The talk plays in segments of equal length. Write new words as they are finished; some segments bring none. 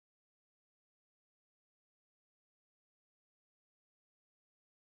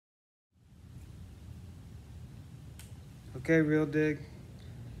Okay, Real Dig,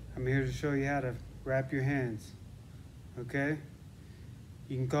 I'm here to show you how to wrap your hands. Okay,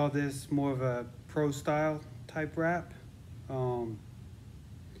 you can call this more of a pro style type wrap. Um,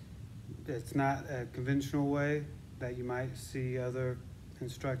 it's not a conventional way that you might see other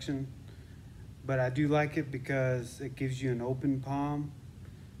instruction, but I do like it because it gives you an open palm,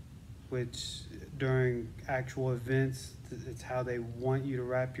 which during actual events, it's how they want you to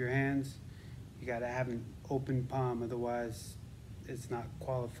wrap your hands. You got to have an open palm, otherwise it's not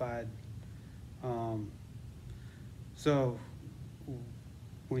qualified. So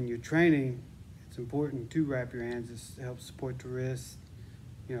when you're training, it's important to wrap your hands. It helps support the wrist.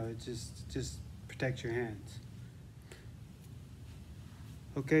 You know, it just protects your hands.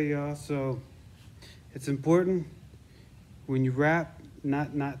 Okay, y'all. So it's important when you wrap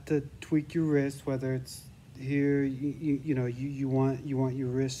not to tweak your wrist, whether it's here. You want your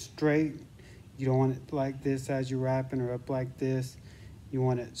wrist straight. You don't want it like this as you're wrapping, or up like this. You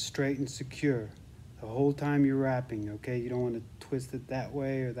want it straight and secure the whole time you're wrapping, okay? You don't want to twist it that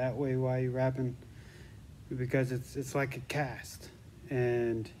way or that way while you're wrapping, because it's like a cast,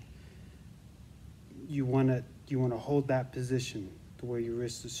 and you want to hold that position to where your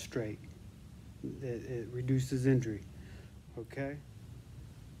wrist is straight. It reduces injury, okay?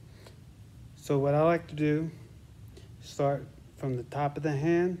 So what I like to do, start from the top of the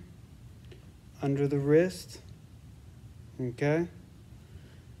hand, under the wrist, okay?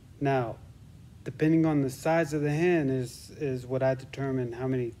 Now, depending on the size of the hand is what I determine how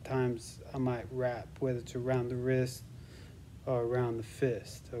many times I might wrap, whether it's around the wrist or around the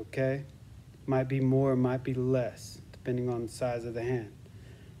fist, okay? Might be more, might be less, depending on the size of the hand.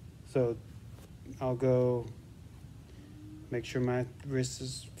 So I'll go, make sure my wrist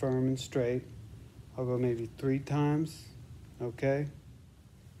is firm and straight. I'll go maybe 3 times, okay?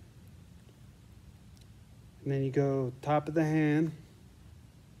 And then you go top of the hand,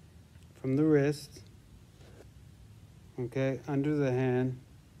 from the wrist, okay, under the hand.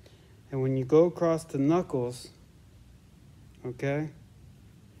 And when you go across the knuckles, okay,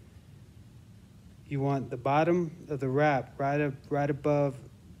 you want the bottom of the wrap right above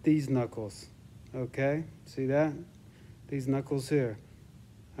these knuckles, okay? See that? These knuckles here,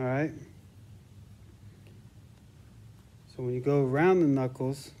 all right? So when you go around the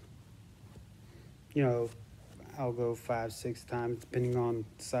knuckles, you know, I'll go 5, 6 times, depending on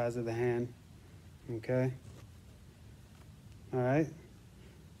the size of the hand, okay? All right?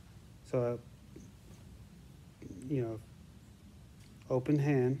 So, open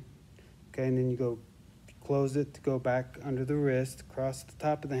hand, okay? And then you go close it to go back under the wrist, across the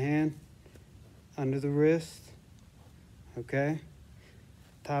top of the hand, under the wrist, okay?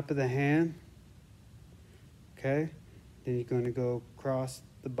 Top of the hand, okay? Then you're going to go across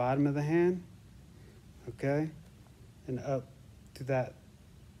the bottom of the hand, okay? And up to that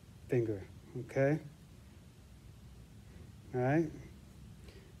finger, okay? All right?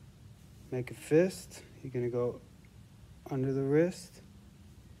 Make a fist. You're going to go under the wrist,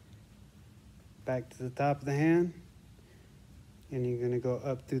 back to the top of the hand, and you're going to go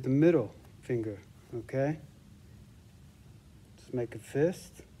up through the middle finger, okay? Just make a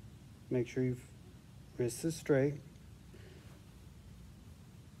fist. Make sure your wrist is straight.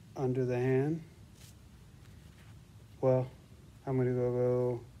 Under the hand. Well, I'm going to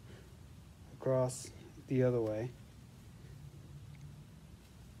go across the other way.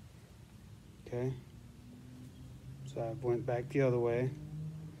 Okay. So I went back the other way.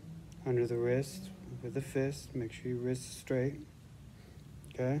 Under the wrist with the fist. Make sure your wrist is straight.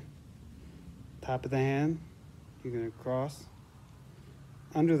 Okay. Top of the hand. You're going to cross.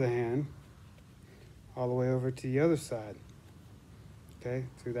 Under the hand. All the way over to the other side. Okay.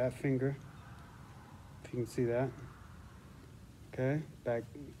 Through that finger. If you can see that. Okay, back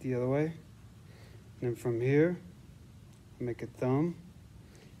the other way. And then from here, make a thumb.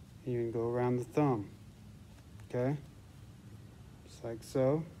 And you can go around the thumb. Okay? Just like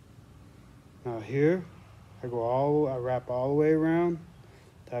so. Now here, I wrap all the way around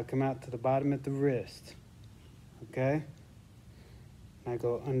till I come out to the bottom at the wrist. Okay? And I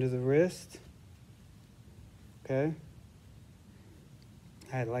go under the wrist. Okay?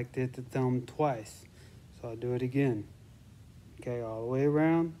 I'd like to hit the thumb twice, so I'll do it again. Okay, all the way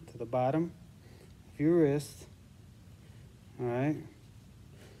around to the bottom of your wrist. All right.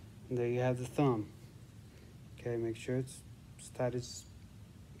 And there you have the thumb. Okay, make sure it's as tight as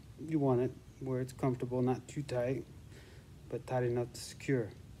you want it, where it's comfortable, not too tight, but tight enough to secure.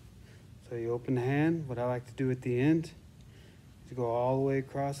 So you open the hand. What I like to do at the end is go all the way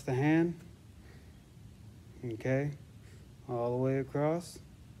across the hand. Okay, all the way across.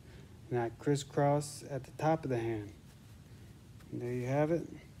 And I crisscross at the top of the hand. And there you have it.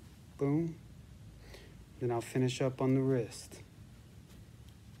 Boom. Then I'll finish up on the wrist.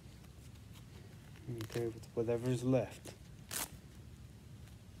 Okay, with whatever's left.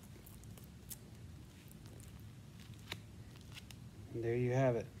 And there you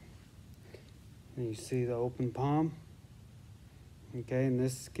have it. And you see the open palm. Okay, and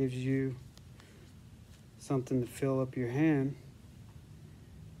this gives you something to fill up your hand.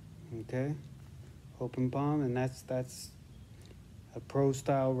 Okay, open palm, and that's a pro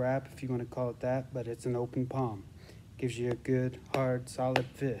style wrap, if you want to call it that, but it's an open palm. Gives you a good, hard, solid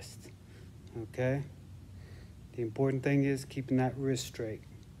fist. Okay, the important thing is keeping that wrist straight.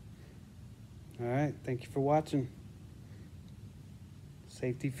 All right, thank you for watching.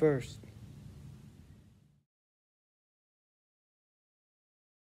 Safety first.